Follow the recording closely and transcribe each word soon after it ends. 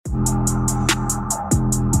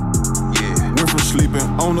sleeping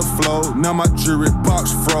on the floor. Now my jewelry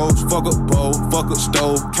box froze. Fuck a bowl, fuck a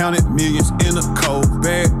stove. Counted millions in a cold.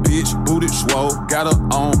 Bad bitch, booty swole. Got her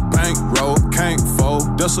on bankroll. Can't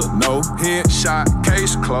fold, that's a no. Headshot,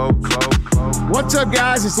 case closed. What's up,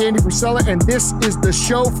 guys? It's Andy Frisella, and this is the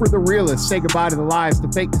show for the realists. Say goodbye to the lies, the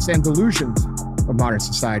fakeness, and delusions of modern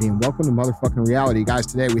society, and welcome to motherfucking reality. Guys,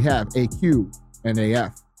 today we have AQ and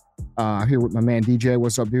AF. Here with my man DJ.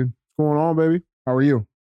 What's up, dude? What's going on, baby? How are you?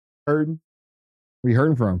 Hurting. Where you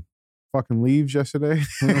hurting from? Fucking leaves yesterday.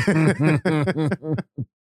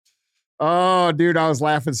 Oh, dude, I was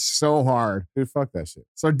laughing so hard. Dude, fuck that shit.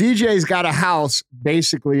 So DJ's got a house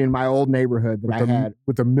basically in my old neighborhood that I had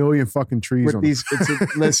with a million fucking trees with on these.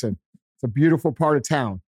 Listen, it's a beautiful part of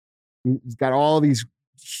town. He's got all these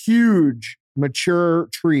huge, mature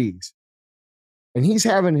trees, and he's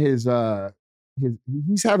having he's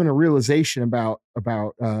having a realization about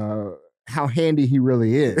how handy he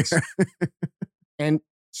really is. And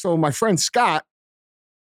so my friend Scott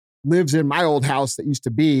lives in my old house that used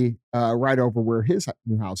to be right over where his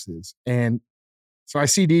new house is. And so I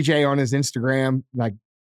see DJ on his Instagram, like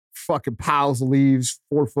fucking piles of leaves,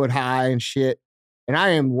 4 foot high and shit. And I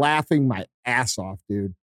am laughing my ass off,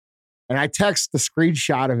 dude. And I text the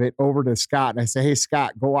screenshot of it over to Scott and I say, hey,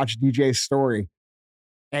 Scott, go watch DJ's story.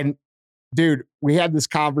 And dude, we had this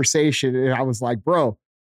conversation and I was like, bro,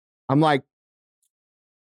 I'm like,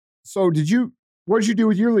 so what did you do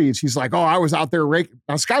with your leaves? He's like, oh, I was out there raking.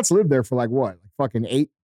 Now Scott's lived there for like what? Like fucking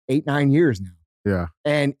 9 years now. Yeah.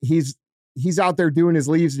 And he's out there doing his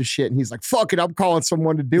leaves and shit. And he's like, fuck it, I'm calling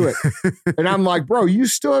someone to do it. And I'm like, bro, you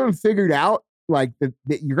still haven't figured out like that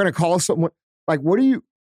you're going to call someone. Like, what are you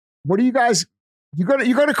guys, you're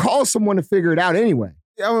going to call someone to figure it out anyway.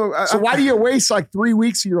 Yeah, so why do you waste like 3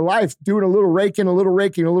 weeks of your life doing a little raking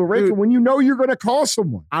dude, when you know you're going to call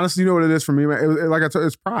someone? Honestly, you know what it is for me, man? Like I told you,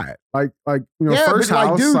 it's pride. Like first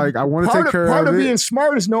house, dude, like I want to take care of it. Part of being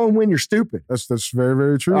smart is knowing when you're stupid. That's very,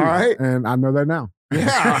 very true. All right. And I know that now.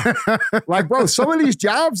 Yeah. Like, bro, some of these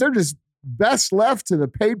jobs, they're just best left to the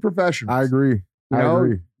paid professionals. I agree. I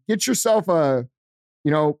agree. Get yourself some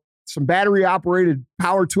battery operated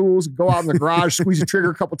power tools, go out in the garage, squeeze the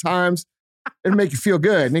trigger a couple times. It'll make you feel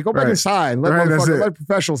good. And then go back inside and let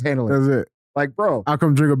professionals handle it. That's it. Like, bro. I'll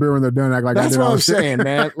come drink a beer when they're done. Act like that's what I'm saying,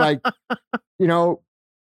 man. Like, dude,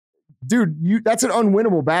 that's an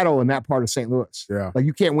unwinnable battle in that part of St. Louis. Yeah. Like,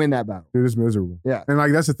 you can't win that battle. Dude, it's miserable. Yeah. And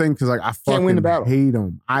like, that's the thing, because like, I fucking win the battle. hate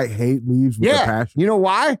them. I hate leaves with a passion. You know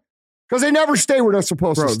why? Because they never stay where they're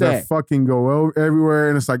supposed to stay. They fucking go everywhere.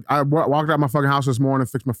 And it's like, I walked out my fucking house this morning,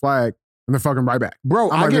 fixed my flag, and they're fucking right back.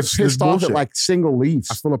 Bro, I get pissed off at like single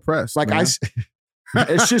leaves. I feel oppressed. Like,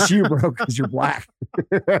 it's just you, bro, because you're black.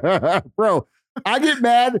 Bro, I get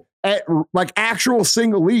mad at like actual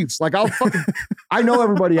single leaves. Like I know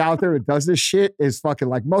everybody out there that does this shit is fucking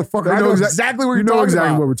like, motherfucker, I know exactly what you're talking about. You know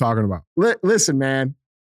exactly what we're talking about. Listen, man.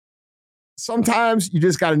 Sometimes you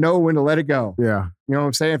just got to know when to let it go. Yeah. You know what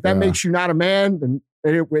I'm saying? If that makes you not a man, then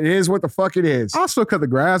it is what the fuck it is. I'll still cut the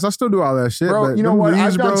grass. I still do all that shit. Bro, but you know what?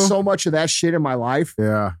 I've done so much of that shit in my life.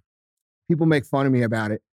 Yeah. People make fun of me about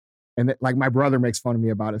it. And like my brother makes fun of me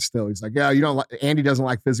about it still. He's like, yeah, Andy doesn't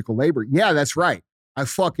like physical labor. Yeah, that's right. I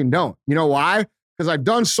fucking don't. You know why? Because I've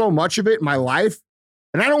done so much of it in my life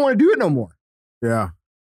and I don't want to do it no more. Yeah.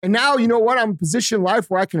 And now, you know what? I'm in a position in life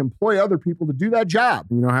where I can employ other people to do that job.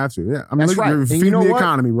 You don't have to. Yeah. I mean, that's right. You're feeding the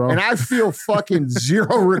economy, bro. And I feel fucking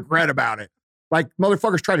zero regret about it. Like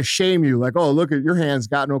motherfuckers try to shame you. Like, oh, look at your hands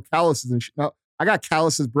got no calluses and shit. No, I got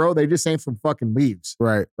calluses, bro. They just ain't from fucking leaves.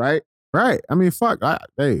 Right. Right. Right. I mean, fuck.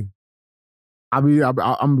 Hey.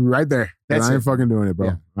 I'm right there. I ain't fucking doing it, bro.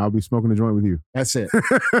 Yeah. I'll be smoking a joint with you. That's it.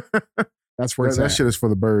 That's where it's at. That shit is for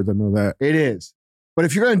the birds. I know that. It is. But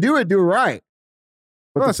if you're going to do it right.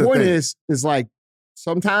 But the point is like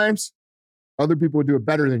sometimes other people would do it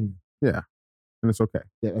better than you. Yeah. And it's okay.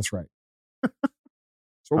 Yeah, that's right.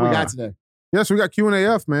 So what we got today? Yeah, so we got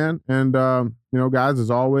Q&AF, man. And, guys,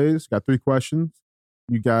 as always, got 3 questions.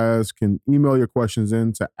 You guys can email your questions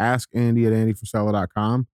in to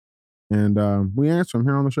askandy@andyfrisella.com. And we answer them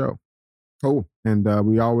here on the show. Cool. And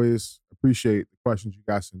we always appreciate the questions you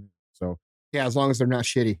guys send in. So yeah, as long as they're not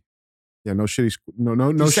shitty. Yeah, no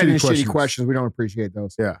shitty questions. We don't appreciate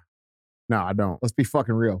those. Yeah. No, I don't. Let's be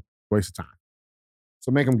fucking real. Waste of time.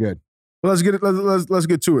 So make them good. Well, let's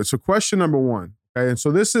get to it. So question number 1. Okay, and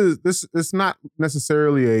so this is not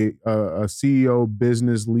necessarily a CEO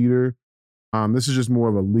business leader. This is just more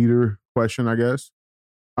of a leader question, I guess.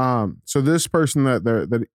 So this person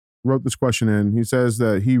that wrote this question in, he says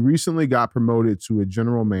that he recently got promoted to a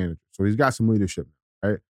general manager. So he's got some leadership,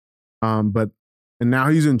 right? But and now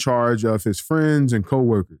he's in charge of his friends and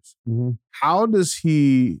coworkers. Mm-hmm.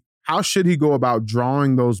 How should he go about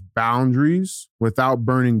drawing those boundaries without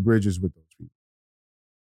burning bridges with those people?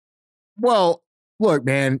 Well, look,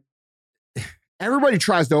 man, everybody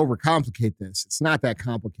tries to overcomplicate this. It's not that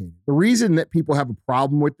complicated. The reason that people have a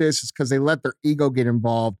problem with this is because they let their ego get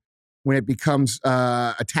involved when it becomes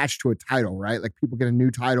attached to a title, right? Like people get a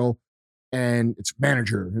new title and it's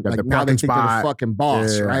manager. Like now they think they're the fucking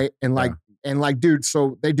boss, right? And like, dude,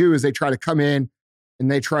 so they do is they try to come in and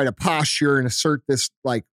they try to posture and assert this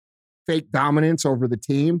like fake dominance over the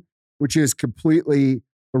team, which is completely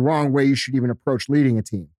the wrong way you should even approach leading a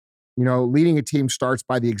team. You know, leading a team starts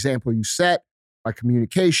by the example you set, by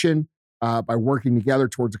communication, by working together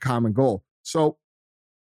towards a common goal. So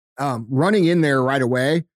running in there right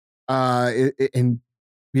away and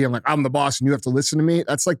being like, I'm the boss and you have to listen to me,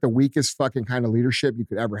 that's like the weakest fucking kind of leadership you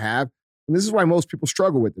could ever have. And this is why most people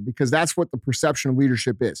struggle with it, because that's what the perception of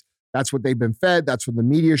leadership is. That's what they've been fed. That's what the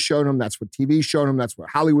media's shown them. That's what TV's shown them. That's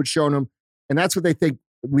what Hollywood's shown them. And that's what they think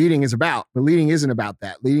leading is about. But leading isn't about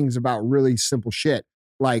that. Leading is about really simple shit,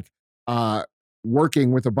 like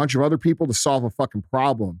working with a bunch of other people to solve a fucking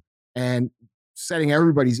problem and setting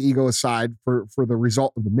everybody's ego aside for the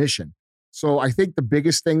result of the mission. So I think the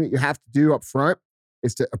biggest thing that you have to do up front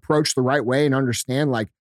is to approach the right way and understand, like,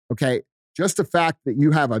 okay, just the fact that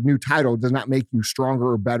you have a new title does not make you stronger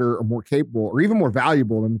or better or more capable or even more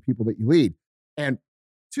valuable than the people that you lead. And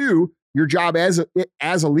two, your job as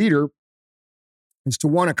a leader is to,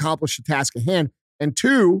 one, accomplish the task at hand, and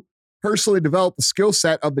two, personally develop the skill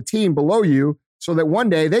set of the team below you so that one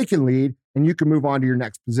day they can lead and you can move on to your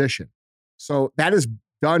next position. So that is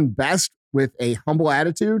done best with a humble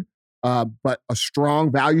attitude, but a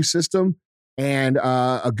strong value system and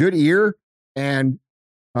a good ear and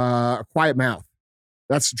a quiet mouth.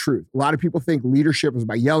 That's the truth. A lot of people think leadership is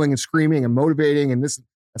by yelling and screaming and motivating, and that's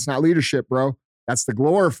not leadership, bro. That's the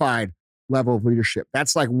glorified level of leadership.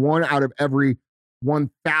 That's like 1 out of every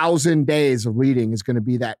 1,000 days of leading is going to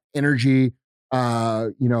be that energy,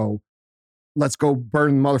 let's go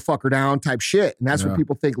burn the motherfucker down type shit. And that's what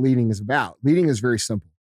people think leading is about. Leading is very simple.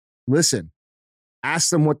 Listen,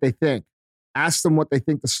 ask them what they think. Ask them what they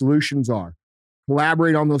think the solutions are.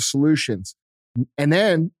 Collaborate on those solutions. And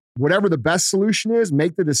then whatever the best solution is,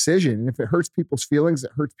 make the decision. And if it hurts people's feelings,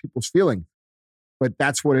 it hurts people's feelings. But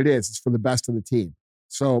that's what it is. It's for the best of the team.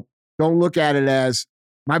 So don't look at it as,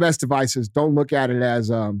 my best advice is don't look at it as,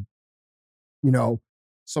 some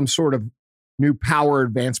sort of new power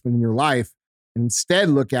advancement in your life. And instead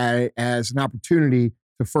look at it as an opportunity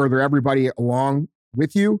to further everybody along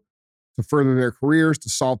with you, to further their careers, to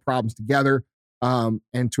solve problems together,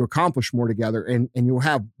 and to accomplish more together. And you'll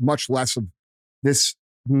have much less of this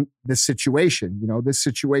situation. This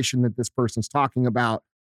situation that this person's talking about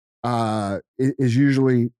is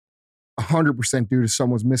usually 100% due to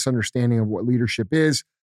someone's misunderstanding of what leadership is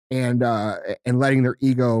and letting their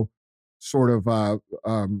ego sort of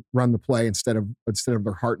run the play instead of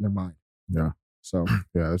their heart and their mind. Yeah. So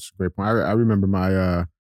yeah, that's a great point. I remember my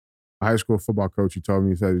high school football coach. He told me,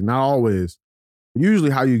 he said, not always, but usually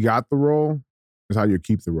how you got the role is how you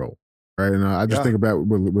keep the role, right? And I just think about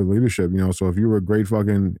with leadership. So if you were a great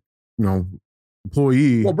fucking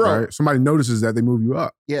employee, well, bro, right, somebody notices that, they move you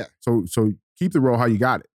up. Yeah. So keep the role how you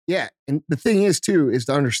got it. Yeah, and the thing is too is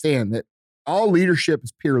to understand that all leadership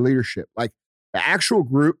is peer leadership. Like the actual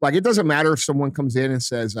group, like it doesn't matter if someone comes in and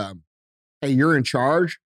says, "Hey, you're in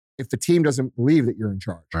charge," if the team doesn't believe that you're in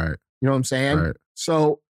charge. Right. You know what I'm saying? Right.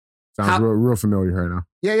 So sounds real familiar right now.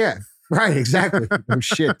 Yeah. Right. Exactly. Oh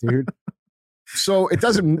shit, dude. So it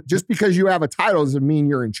doesn't, just because you have a title doesn't mean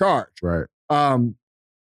you're in charge. Right.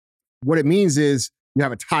 What it means is you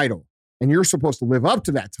have a title and you're supposed to live up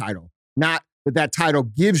to that title, not that title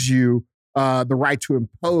gives you the right to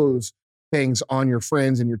impose things on your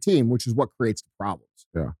friends and your team, which is what creates the problems.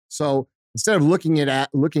 Yeah. So instead of looking at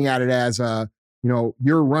it as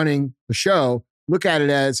you're running the show, look at it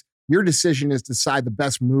as your decision is to decide the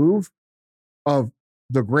best move of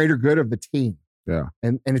the greater good of the team. Yeah.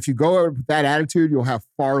 And if you go with that attitude, you'll have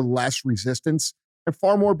far less resistance and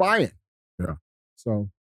far more buy-in. Yeah. So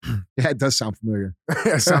yeah, it does sound familiar.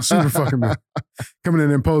 It sounds super fucking familiar. Coming in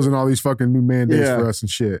and imposing all these fucking new mandates for us and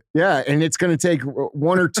shit. Yeah. And it's going to take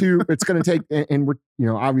one or two. It's going to take, and we're,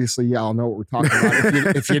 obviously, y'all know what we're talking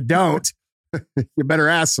about. If you don't, you better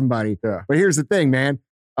ask somebody. Yeah. But here's the thing, man.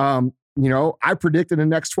 I predict in the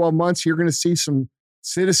next 12 months, you're going to see some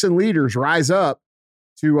citizen leaders rise up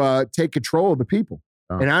to take control of the people.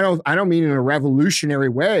 Oh. And I don't mean in a revolutionary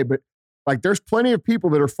way, but like there's plenty of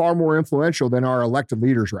people that are far more influential than our elected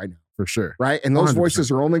leaders right now. For sure. Right. And those 100%.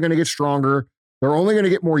 Voices are only going to get stronger. They're only going to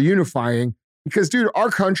get more unifying Because, dude, our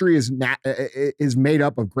country is made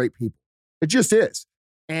up of great people. It just is.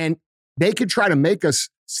 And they could try to make us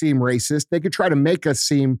seem racist. They could try to make us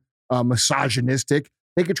seem misogynistic.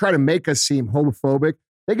 They could try to make us seem homophobic.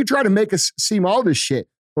 They could try to make us seem all this shit.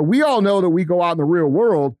 But we all know that we go out in the real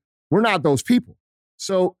world, we're not those people.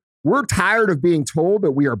 So we're tired of being told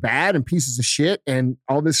that we are bad and pieces of shit and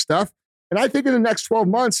all this stuff. And I think in the next 12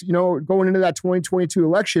 months, going into that 2022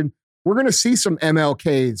 election, we're going to see some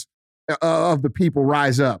MLKs of the people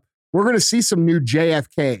rise up. We're going to see some new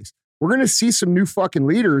JFKs. We're going to see some new fucking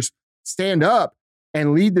leaders stand up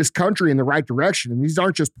and lead this country in the right direction. And these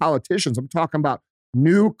aren't just politicians. I'm talking about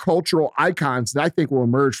new cultural icons that I think will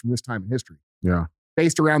emerge from this time in history. Yeah.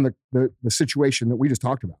 Based around the situation that we just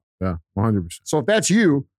talked about. Yeah, 100%. So if that's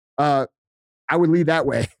you, I would lead that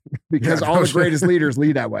way because all the greatest leaders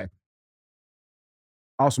lead that way.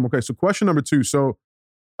 Awesome. Okay, so question number 2. So,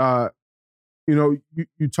 you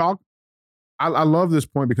talk. I love this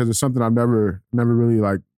point because it's something I've never really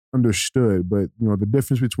like understood. But the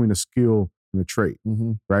difference between a skill and a trait,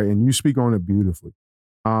 right? And you speak on it beautifully.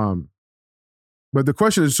 But the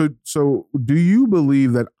question is, so do you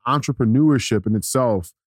believe that entrepreneurship in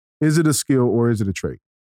itself, is it a skill or is it a trait?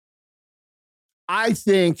 I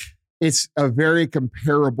think it's a very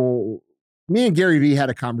comparable. Me and Gary Vee had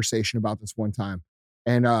a conversation about this one time.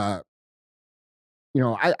 And, I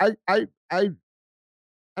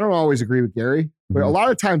don't always agree with Gary, but a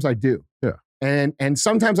lot of times I do. Yeah. And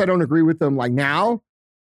sometimes I don't agree with them like now,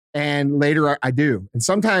 and later I do. And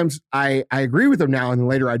sometimes I agree with them now and then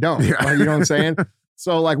later I don't. Yeah. Like, you know what I'm saying?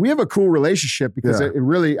 So like we have a cool relationship because it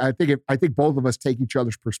really, I think both of us take each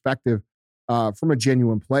other's perspective from a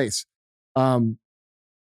genuine place. When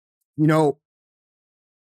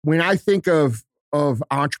I think of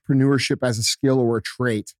entrepreneurship as a skill or a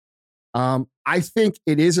trait, I think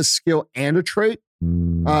it is a skill and a trait.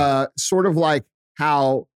 Sort of like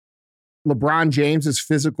how LeBron James's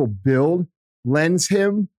physical build lends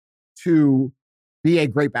him to be a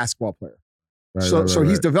great basketball player. Right, so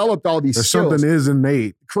he's developed all these skills. Something is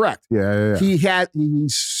innate. Correct. Yeah.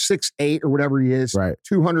 He's 6'8" or whatever he is, right.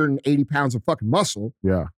 280 pounds of fucking muscle.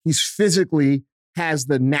 Yeah. He's physically has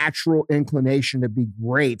the natural inclination to be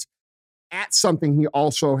great at something he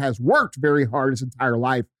also has worked very hard his entire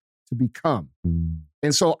life to become.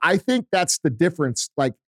 And so I think that's the difference.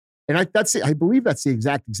 Like, and I believe that's the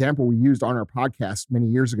exact example we used on our podcast many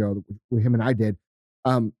years ago that him and I did.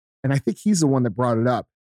 And I think he's the one that brought it up.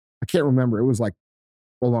 I can't remember. It was like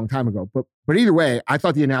a long time ago, but either way, I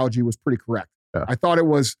thought the analogy was pretty correct. Yeah. I thought it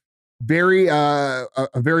was very, a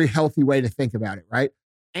very healthy way to think about it, right?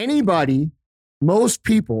 Anybody, most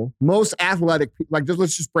people, most athletic,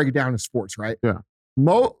 let's just break it down to sports, right? Yeah.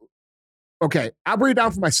 Okay, I'll break it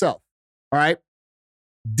down for myself. All right.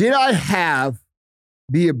 I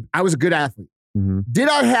was a good athlete. Did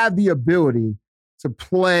I have the ability to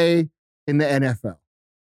play in the NFL?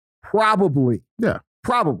 Probably. Yeah.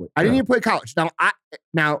 Probably. I didn't even play college. Now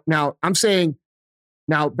I'm saying,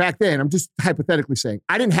 back then, I'm just hypothetically saying,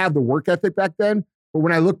 I didn't have the work ethic back then, but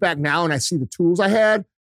when I look back now and I see the tools I had,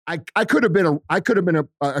 I could have been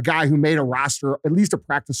a guy who made a roster, at least a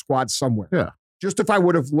practice squad somewhere. Yeah. Just if I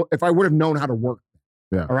would have known how to work.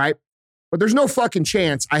 Yeah. All right. But there's no fucking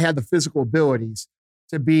chance I had the physical abilities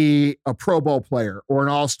to be a Pro Bowl player or an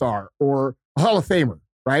All-Star or a Hall of Famer.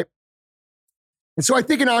 Right. And so I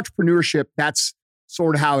think in entrepreneurship, that's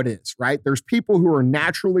sort of how it is, right? There's people who are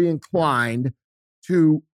naturally inclined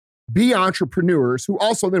to be entrepreneurs who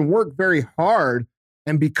also then work very hard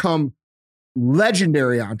and become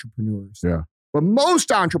legendary entrepreneurs. Yeah. But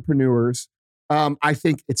most entrepreneurs, I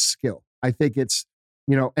think it's skill. I think it's,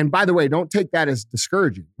 and by the way, don't take that as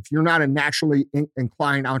discouraging. If you're not a naturally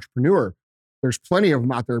inclined entrepreneur, there's plenty of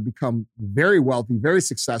them out there who become very wealthy, very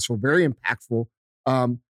successful, very impactful.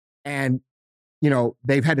 And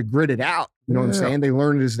they've had to grit it out. You know what I'm saying? They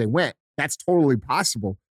learned it as they went. That's totally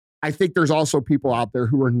possible. I think there's also people out there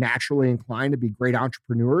who are naturally inclined to be great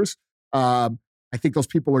entrepreneurs. I think those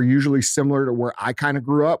people are usually similar to where I kind of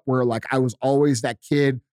grew up, where like I was always that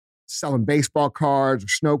kid selling baseball cards or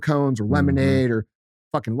snow cones or lemonade or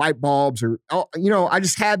fucking light bulbs or, I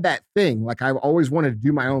just had that thing. Like I always wanted to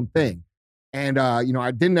do my own thing. And,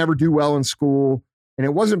 I didn't ever do well in school. And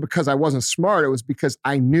it wasn't because I wasn't smart. It was because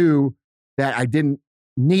I knew that I didn't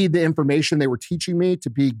need the information they were teaching me to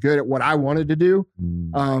be good at what I wanted to do.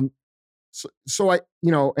 So I,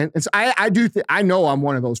 and so I do think, I know I'm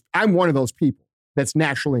one of those people that's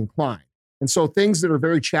naturally inclined. And so things that are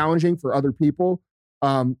very challenging for other people,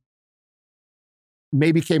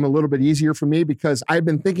 may became a little bit easier for me because I've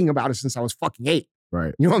been thinking about it since I was fucking 8.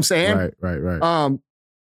 Right. You know what I'm saying? Right.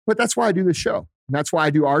 But that's why I do this show. And that's why I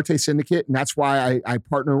do Arte Syndicate. And that's why I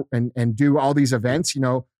partner and do all these events. You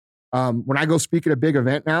know, when I go speak at a big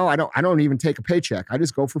event now, I don't even take a paycheck. I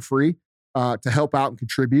just go for free to help out and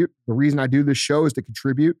contribute. The reason I do this show is to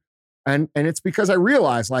contribute. And it's because I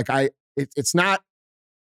realize like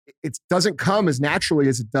it doesn't come as naturally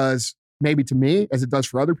as it does maybe to me as it does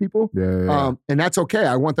for other people. Yeah. And that's okay.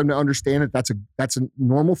 I want them to understand that that's a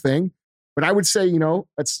normal thing. But I would say, you know,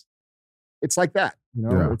 it's like that. You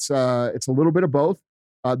know, it's a little bit of both.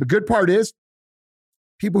 The good part is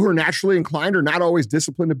people who are naturally inclined are not always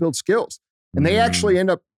disciplined to build skills. And they actually end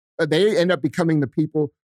up becoming the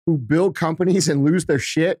people who build companies and lose their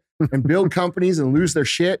shit and build companies and lose their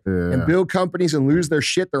shit and build companies and lose their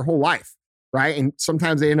shit their whole life. Right. And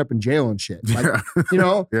sometimes they end up in jail and shit. Like, you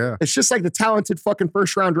know, it's just like the talented fucking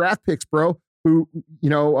first round draft picks, bro, who, you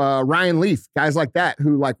know, Ryan Leaf, guys like that,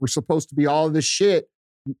 who like were supposed to be all of this shit.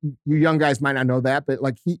 You young guys might not know that, but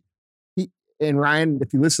like he and Ryan,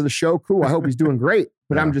 if you listen to the show, cool. I hope he's doing great.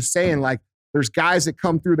 But I'm just saying, like, there's guys that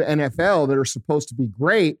come through the NFL that are supposed to be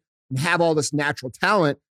great and have all this natural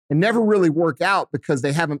talent and never really work out because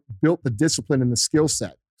they haven't built the discipline and the skill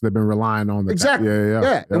set. They've been relying on the exactly.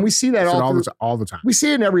 Yeah. And we see that all the time. We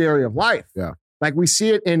see it in every area of life. Yeah. Like we see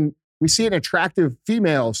it in attractive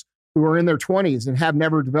females who are in their 20s and have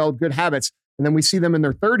never developed good habits. And then we see them in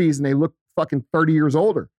their 30s and they look fucking 30 years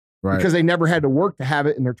older because they never had to work to have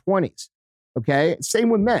it in their 20s. Okay. Same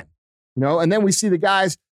with men, you know, and then we see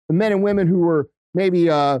the men and women who were maybe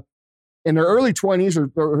in their early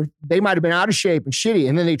 20s or they might have been out of shape and shitty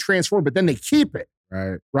and then they transform, but then they keep it.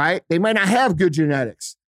 Right. They might not have good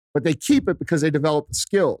genetics, but they keep it because they develop the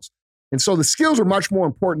skills. And so the skills are much more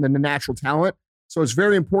important than the natural talent. So it's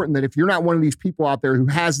very important that if you're not one of these people out there who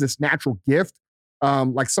has this natural gift,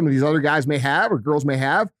 like some of these other guys may have or girls may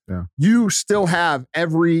have, you still have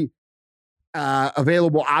every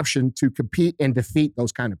available option to compete and defeat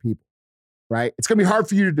those kind of people, right? It's going to be hard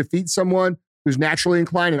for you to defeat someone who's naturally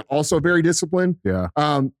inclined and also very disciplined. Yeah.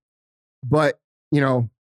 But, you know,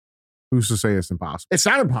 who's to say it's impossible? It's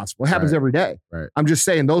not impossible. It happens every day. Right. I'm just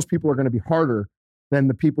saying those people are going to be harder than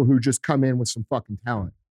the people who just come in with some fucking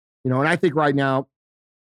talent. You know, and I think right now,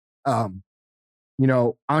 you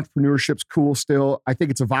know, entrepreneurship's cool still. I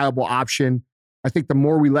think it's a viable option. I think the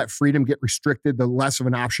more we let freedom get restricted, the less of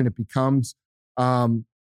an option it becomes.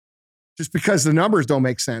 Just because the numbers don't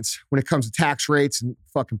make sense when it comes to tax rates and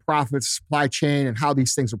fucking profits, supply chain, and how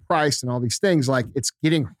these things are priced and all these things. Like it's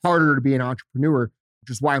getting harder to be an entrepreneur,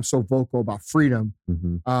 which is why I'm so vocal about freedom.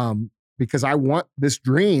 Because I want this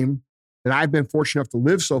dream that I've been fortunate enough to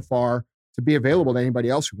live so far to be available to anybody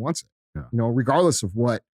else who wants it. You know, regardless of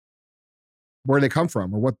where they come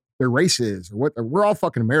from or what their race is or we're all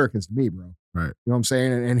fucking Americans to me, bro. Right. You know what I'm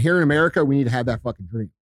saying? And here in America, we need to have that fucking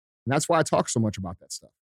dream. And that's why I talk so much about that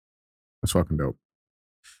stuff. That's fucking dope.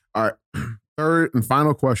 All right. Third and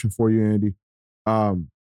final question for you, Andy. And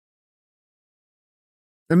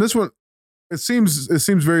this one, it seems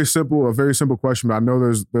very simple, a very simple question, but I know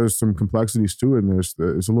there's some complexities to it, and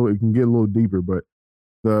it can get a little deeper. But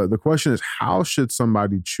the question is, how should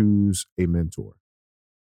somebody choose a mentor?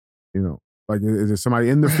 You know, like is it somebody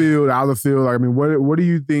in the field, out of the field? Like, I mean, what do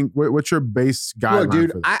you think? What's your base guideline? Look,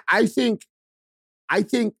 dude, for this? I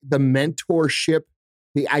think the mentorship,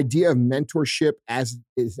 the idea of mentorship has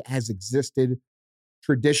existed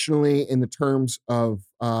traditionally in the terms of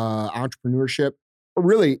entrepreneurship, or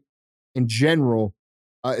really in general,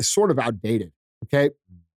 is sort of outdated. Okay.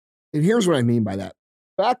 And here's what I mean by that.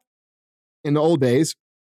 Back in the old days,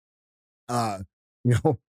 you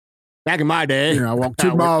know, back in my day, I walked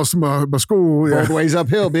 2 miles from my school. Both ways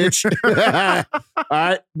uphill, bitch. All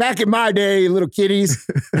right. Back in my day, little kiddies.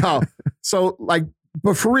 No. So like,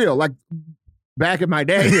 but for real, like back in my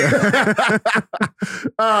day,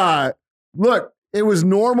 look, it was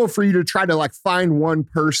normal for you to try to like find one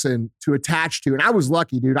person to attach to. And I was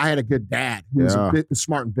lucky, dude. I had a good dad who was a bit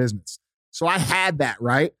smart in business. So I had that,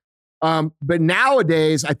 right? But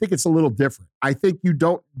nowadays, I think it's a little different. I think you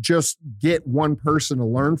don't just get one person to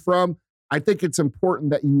learn from. I think it's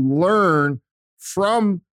important that you learn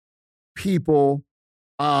from people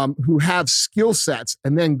who have skill sets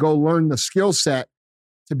and then go learn the skill set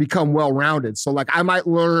to become well-rounded. So like I might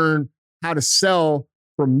learn how to sell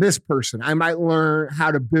from this person. I might learn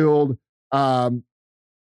how to build a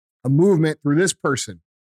movement through this person.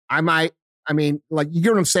 Like, you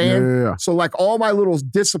get what I'm saying? Yeah. So like all my little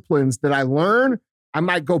disciplines that I learn, I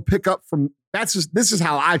might go pick up from, this is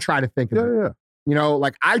how I try to think of it. Yeah. You know,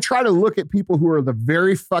 like I try to look at people who are the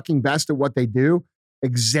very fucking best at what they do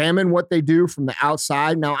examine what they do from the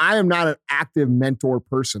outside. Now, I am not an active mentor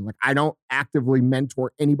person. Like, I don't actively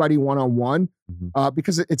mentor anybody one-on-one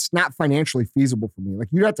because it's not financially feasible for me. Like,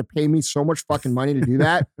 you'd have to pay me so much fucking money to do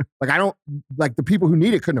that. Like, I don't, like, the people who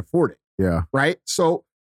need it couldn't afford it. Yeah. Right. So,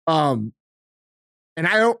 and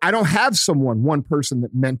I don't have one person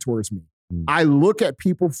that mentors me. I look at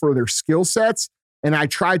people for their skill sets, and I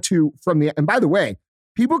try to, and by the way,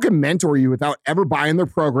 people can mentor you without ever buying their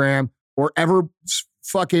program or ever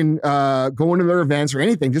fucking going to their events or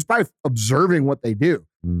anything, just by observing what they do.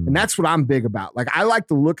 And that's what I'm big about. Like, I like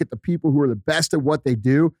to look at the people who are the best at what they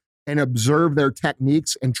do and observe their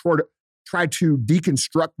techniques and try to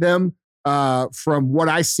deconstruct them from what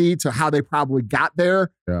I see to how they probably got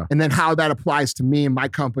there. Yeah. And then how that applies to me and my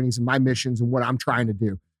companies and my missions and what I'm trying to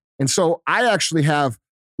do. And so I actually have,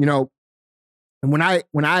 and when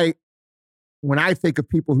I think of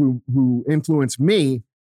people who influence me,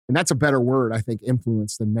 and that's a better word, I think,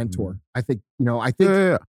 influence than mentor. I think, I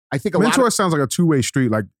think a mentor sounds like a two-way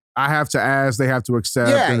street. Like, I have to ask, they have to accept.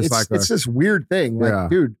 Yeah, and it's this weird thing. Like,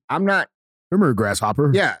 dude, I'm not. Remember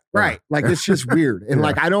Grasshopper? Yeah, right. Like, it's just weird. And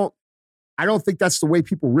like, I don't think that's the way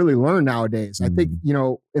people really learn nowadays. I think,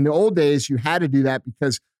 in the old days, you had to do that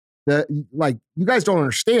because you guys don't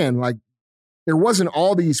understand. Like, there wasn't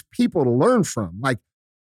all these people to learn from. Like,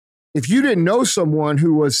 if you didn't know someone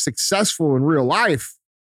who was successful in real life,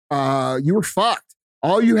 you were fucked.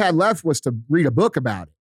 All you had left was to read a book about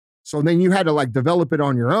it. So then you had to like develop it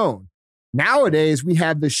on your own. Nowadays, we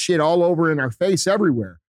have this shit all over in our face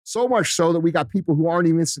everywhere. So much so that we got people who aren't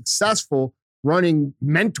even successful running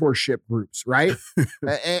mentorship groups, right?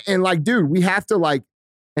 and like, dude, we have to like,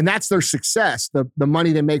 and that's their success, the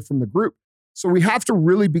money they make from the group. So we have to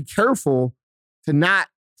really be careful to not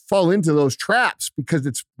fall into those traps because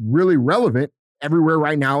it's really relevant everywhere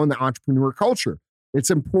right now in the entrepreneur culture. It's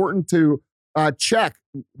important to check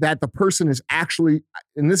that the person is actually,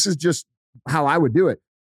 and this is just how I would do it.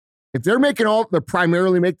 If they're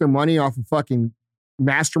primarily make their money off of fucking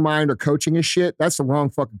mastermind or coaching and shit, that's the wrong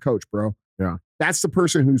fucking coach, bro. Yeah. That's the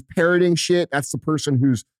person who's parroting shit. That's the person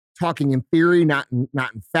who's talking in theory, not in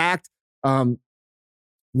fact.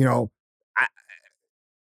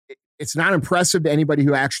 It's not impressive to anybody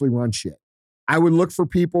who actually runs shit. I would look for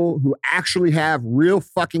people who actually have real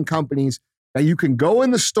fucking companies that you can go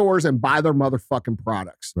in the stores and buy their motherfucking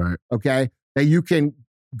products. Right. Okay. That you can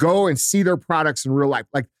go and see their products in real life.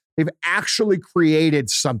 Like, they've actually created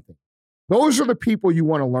something. Those are the people you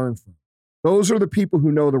want to learn from. Those are the people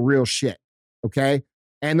who know the real shit. Okay.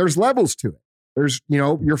 And there's levels to it. There's,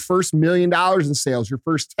 your first $1 million in sales, your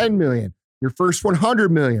first 10 million, your first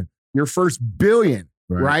 100 million, your first billion,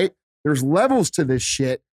 right? There's levels to this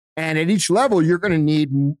shit. And at each level, you're going to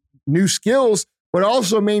need new skills, but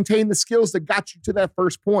also maintain the skills that got you to that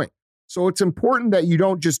first point. So it's important that you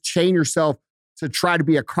don't just chain yourself to try to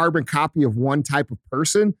be a carbon copy of one type of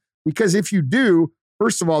person, because if you do,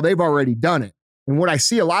 first of all, they've already done it. And what I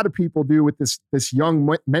see a lot of people do with this young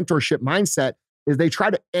mentorship mindset is they try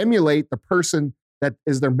to emulate the person that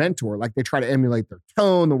is their mentor. Like, they try to emulate their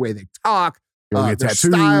tone, the way they talk, their tattoos,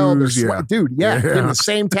 style, their dude, getting the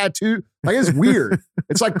same tattoo. Like, it's weird.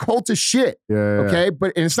 It's like cult as shit. Okay.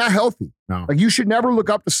 But and it's not healthy. No. Like, you should never look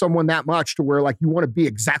up to someone that much to where like you want to be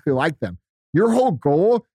exactly like them. Your whole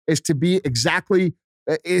goal is to be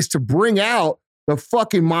is to bring out the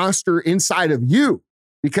fucking monster inside of you,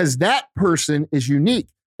 because that person is unique.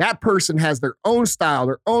 That person has their own style,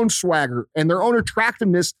 their own swagger, and their own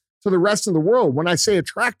attractiveness to the rest of the world. When I say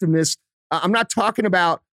attractiveness, I'm not talking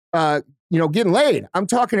about, getting laid. I'm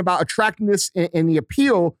talking about attractiveness and the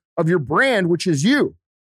appeal of your brand, which is you.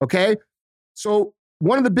 Okay. So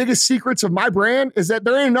one of the biggest secrets of my brand is that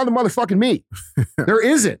there ain't another motherfucking me. There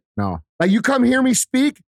isn't. No. Like, you come hear me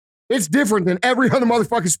speak, it's different than every other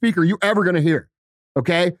motherfucking speaker you ever going to hear.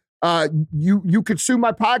 Okay. You consume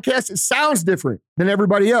my podcast, it sounds different than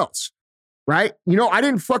everybody else, right? I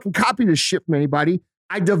didn't fucking copy this shit from anybody.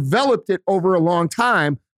 I developed it over a long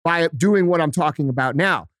time by doing what I'm talking about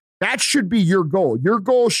now. That should be your goal. Your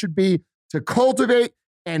goal should be to cultivate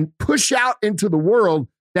and push out into the world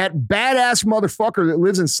that badass motherfucker that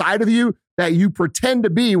lives inside of you that you pretend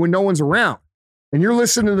to be when no one's around. And you're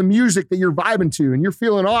listening to the music that you're vibing to and you're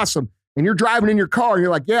feeling awesome and you're driving in your car and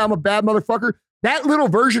you're like, yeah, I'm a bad motherfucker. That little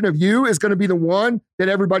version of you is going to be the one that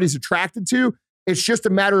everybody's attracted to. It's just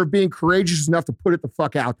a matter of being courageous enough to put it the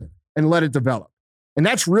fuck out there and let it develop. And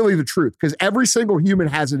that's really the truth, because every single human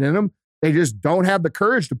has it in them. They just don't have the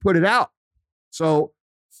courage to put it out. So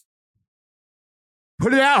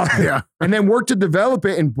put it out and then work to develop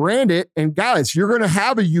it and brand it. And guys, you're going to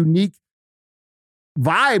have a unique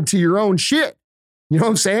vibe to your own shit. You know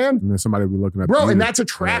what I'm saying? And then somebody will be looking at Bro, the and unit. that's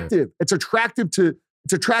attractive. Yeah. It's attractive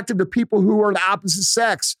to people who are the opposite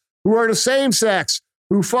sex, who are the same sex,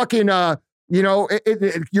 who fucking,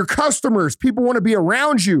 your customers, people want to be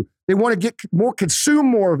around you. They want to consume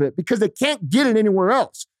more of it because they can't get it anywhere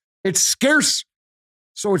else. It's scarce,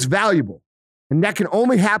 so it's valuable. And that can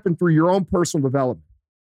only happen through your own personal development.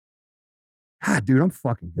 God, dude, I'm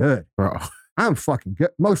fucking good. Bro. I'm fucking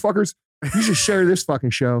good. Motherfuckers, you should share this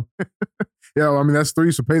fucking show. Yeah, well, I mean, that's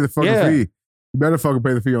 3, so pay the fucking fee. You better fucking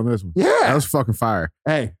pay the fee on this one. Yeah. That was fucking fire.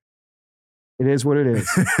 Hey, it is what it is.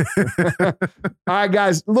 All right,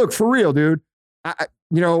 guys, look, for real, dude.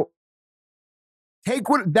 Take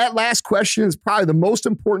that last question is probably the most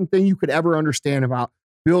important thing you could ever understand about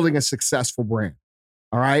building a successful brand.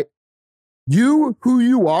 All right? You, who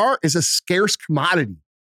you are, is a scarce commodity.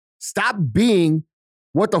 Stop being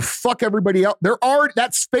what the fuck everybody else.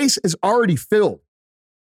 That space is already filled.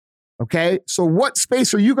 Okay? So what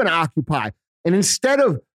space are you going to occupy? And instead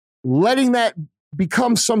of letting that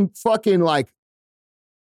become some fucking like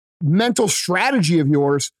mental strategy of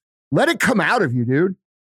yours, let it come out of you, dude.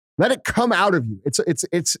 Let it come out of you. It's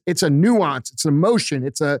a nuance. It's an emotion.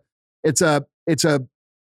 It's a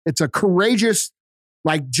courageous,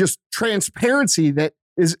 like just transparency that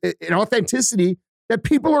is an authenticity that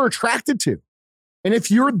people are attracted to. And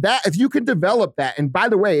if you can develop that, and by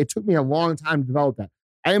the way, it took me a long time to develop that.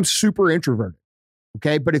 I am super introverted.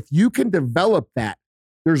 Okay. But if you can develop that,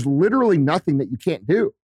 there's literally nothing that you can't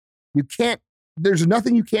do. There's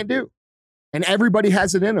nothing you can't do. And everybody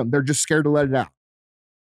has it in them. They're just scared to let it out.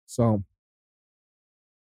 So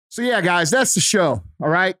yeah, guys, that's the show. All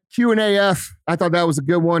right. Q&AF. I thought that was a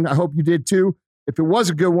good one. I hope you did too. If it was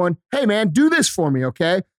a good one, hey man, do this for me.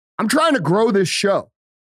 Okay. I'm trying to grow this show.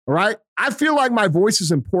 All right. I feel like my voice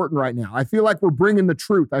is important right now. I feel like we're bringing the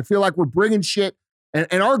truth. I feel like we're bringing shit.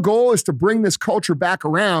 And our goal is to bring this culture back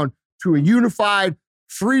around to a unified,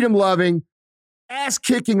 freedom-loving,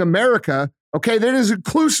 ass-kicking America, okay, that is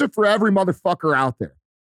inclusive for every motherfucker out there.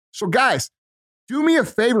 So guys, do me a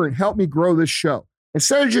favor and help me grow this show.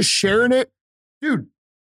 Instead of just sharing it, dude,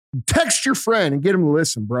 text your friend and get him to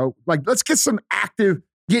listen, bro. Like, let's get some active,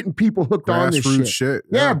 getting people hooked on this shit.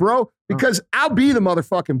 Yeah, bro, because I'll be the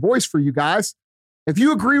motherfucking voice for you guys. If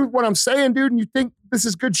you agree with what I'm saying, dude, and you think this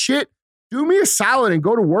is good shit, do me a solid and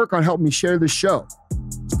go to work on helping me share this show.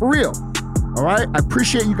 It's for real. All right? I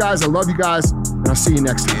appreciate you guys. I love you guys. And I'll see you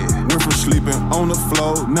next time. Went from sleeping on the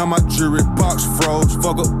floor, now my jewelry box froze.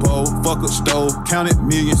 Fuck a bowl, fuck a stove, counted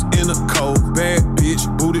millions in a cold. Bad bitch,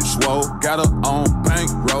 booty swole, got her on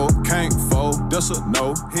bankroll, can't fold, that's a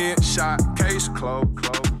no. Headshot, case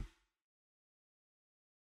closed.